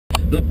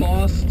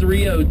lost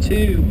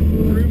 3:02.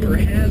 Rumor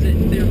has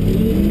it there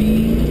will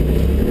be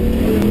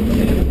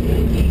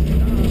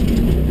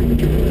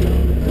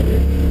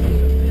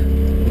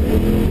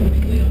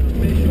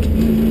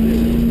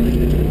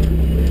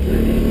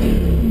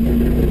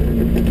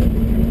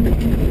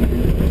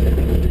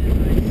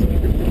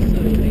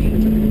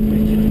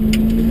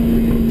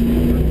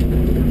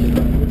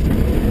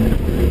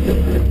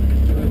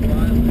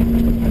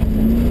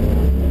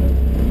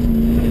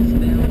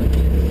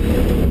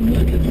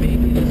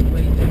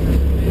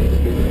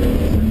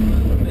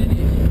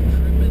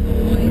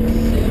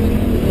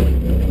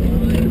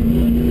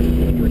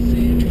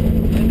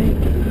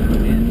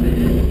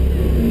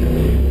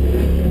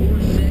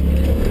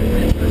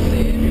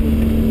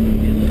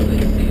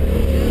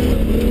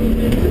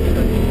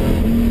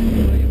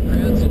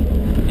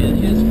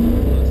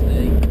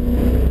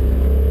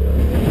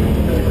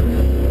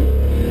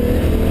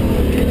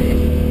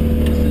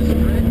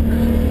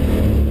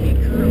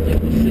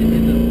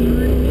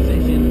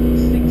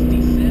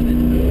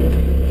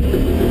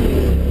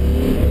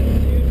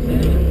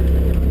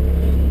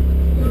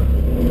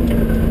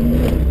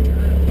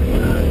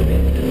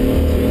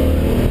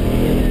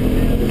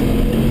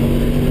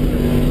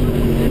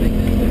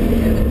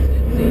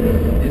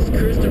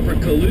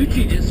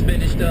just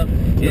finished up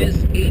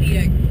his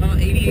 88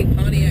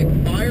 Pontiac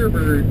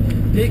Firebird,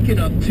 picking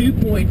up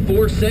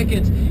 2.4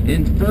 seconds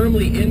and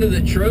firmly into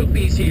the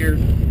trophies. Here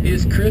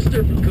is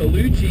Christopher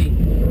Colucci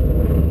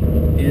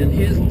in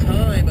his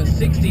time of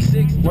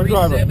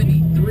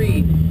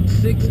 66.373,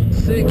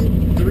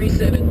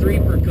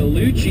 66.373 for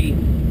Colucci.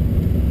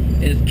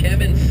 Is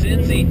Kevin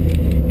Cincy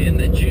in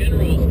the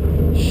General's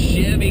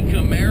Chevy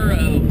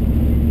Camaro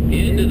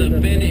into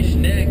the finish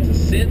next.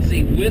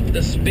 Cincy with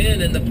the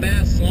spin in the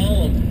fast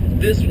slalom.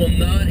 This will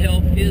not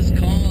help his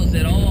cause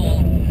at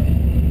all.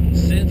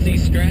 Cincy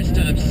scratch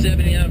time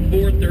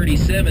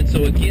 79.437.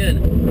 So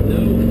again,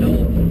 no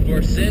help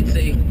for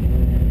Cincy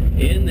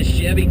in the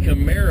Chevy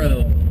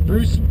Camaro.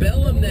 Bruce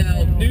Bellum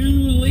now,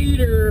 new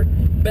leader.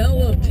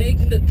 Bellum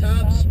takes the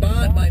top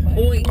spot by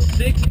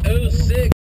 .606.